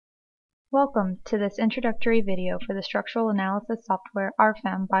Welcome to this introductory video for the structural analysis software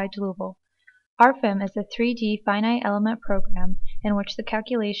RFEM by Dlubal. RFEM is a 3D finite element program in which the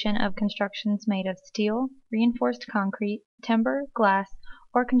calculation of constructions made of steel, reinforced concrete, timber, glass,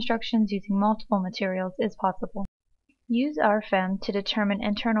 or constructions using multiple materials is possible. Use RFEM to determine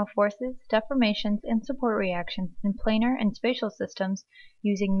internal forces, deformations, and support reactions in planar and spatial systems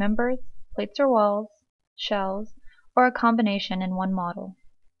using members, plates or walls, shells, or a combination in one model.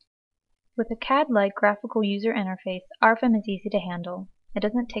 With a CAD-like graphical user interface, RFEM is easy to handle. It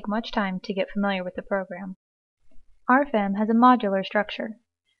doesn't take much time to get familiar with the program. RFEM has a modular structure.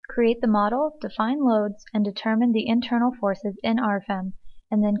 Create the model, define loads, and determine the internal forces in RFEM,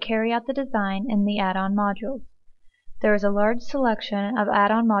 and then carry out the design in the add-on modules. There is a large selection of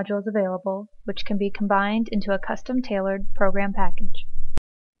add-on modules available, which can be combined into a custom-tailored program package.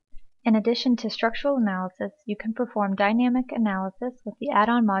 In addition to structural analysis, you can perform dynamic analysis with the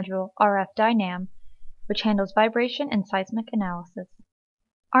add-on module RFDynam, which handles vibration and seismic analysis.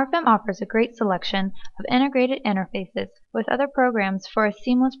 RFEM offers a great selection of integrated interfaces with other programs for a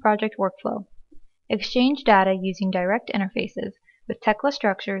seamless project workflow. Exchange data using direct interfaces with Tekla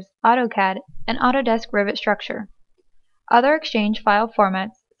Structures, AutoCAD, and Autodesk Rivet Structure. Other Exchange file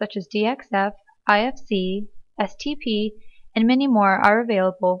formats such as DXF, IFC, STP, and many more are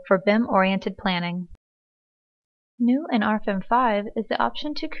available for BIM-oriented planning. New in RFEM 5 is the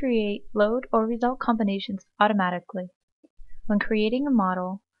option to create load or result combinations automatically. When creating a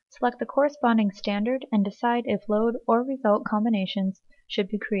model, select the corresponding standard and decide if load or result combinations should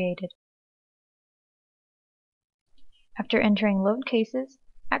be created. After entering load cases,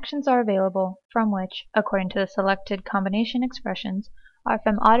 actions are available from which, according to the selected combination expressions,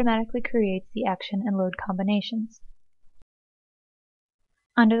 RFEM automatically creates the action and load combinations.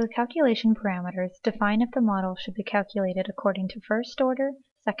 Under the calculation parameters, define if the model should be calculated according to first order,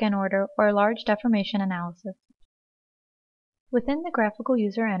 second order, or large deformation analysis. Within the graphical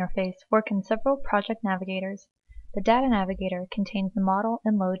user interface work in several project navigators. The data navigator contains the model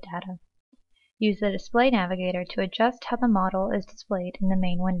and load data. Use the display navigator to adjust how the model is displayed in the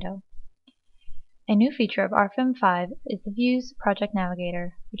main window. A new feature of RFEM 5 is the Views Project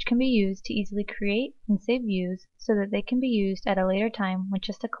Navigator, which can be used to easily create and save views so that they can be used at a later time with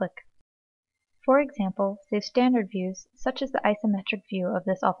just a click. For example, save standard views such as the isometric view of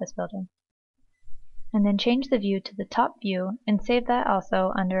this office building, and then change the view to the top view and save that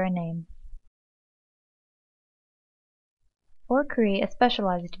also under a name. Or create a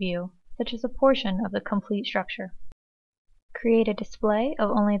specialized view, such as a portion of the complete structure. Create a display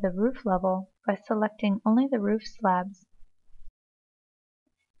of only the roof level by selecting only the roof slabs.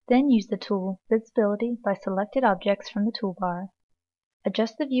 Then use the tool Visibility by selected objects from the toolbar.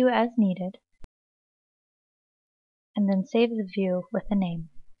 Adjust the view as needed, and then save the view with a name.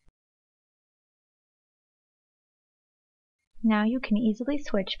 Now you can easily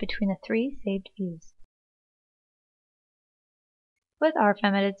switch between the three saved views. With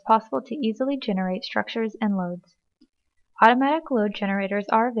RFEM, it is possible to easily generate structures and loads. Automatic load generators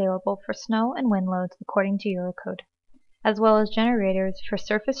are available for snow and wind loads according to Eurocode, as well as generators for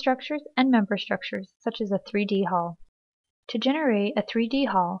surface structures and member structures, such as a 3D hull. To generate a 3D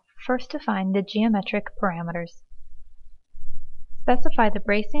hull, first define the geometric parameters. Specify the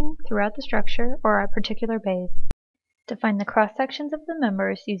bracing throughout the structure or at particular bays. Define the cross-sections of the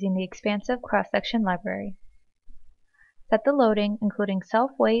members using the expansive cross-section library. Set the loading, including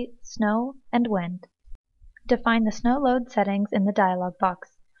self-weight, snow, and wind. Define the snow load settings in the dialog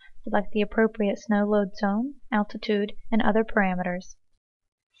box. Select the appropriate snow load zone, altitude, and other parameters.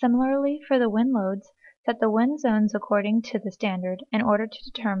 Similarly, for the wind loads, set the wind zones according to the standard in order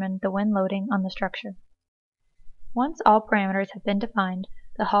to determine the wind loading on the structure. Once all parameters have been defined,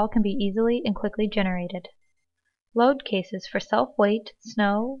 the hull can be easily and quickly generated. Load cases for self-weight,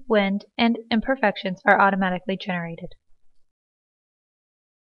 snow, wind, and imperfections are automatically generated.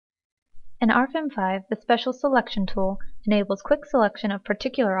 In RFEM 5, the Special Selection tool enables quick selection of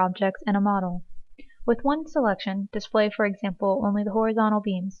particular objects in a model. With one selection, display for example only the horizontal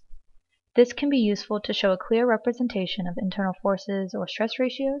beams. This can be useful to show a clear representation of internal forces or stress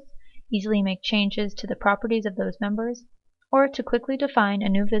ratios, easily make changes to the properties of those members, or to quickly define a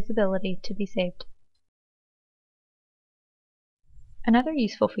new visibility to be saved. Another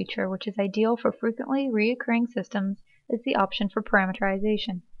useful feature which is ideal for frequently recurring systems is the option for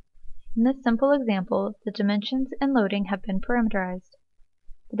parameterization. In this simple example, the dimensions and loading have been parameterized.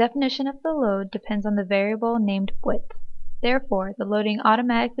 The definition of the load depends on the variable named width. Therefore, the loading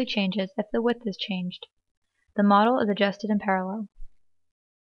automatically changes if the width is changed. The model is adjusted in parallel.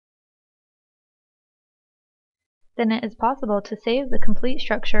 then it is possible to save the complete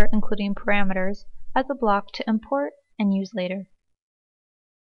structure including parameters as a block to import and use later.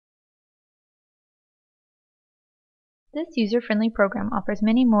 This user-friendly program offers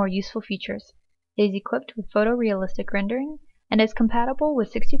many more useful features. It is equipped with photorealistic rendering and is compatible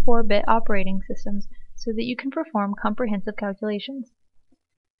with 64-bit operating systems so that you can perform comprehensive calculations.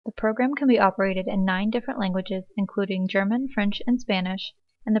 The program can be operated in 9 different languages including German, French, and Spanish,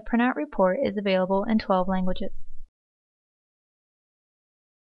 and the printout report is available in 12 languages.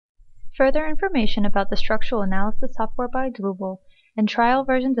 Further information about the structural analysis software by Dlubal and trial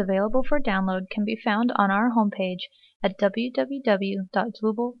versions available for download can be found on our homepage at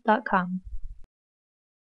www.dlubal.com.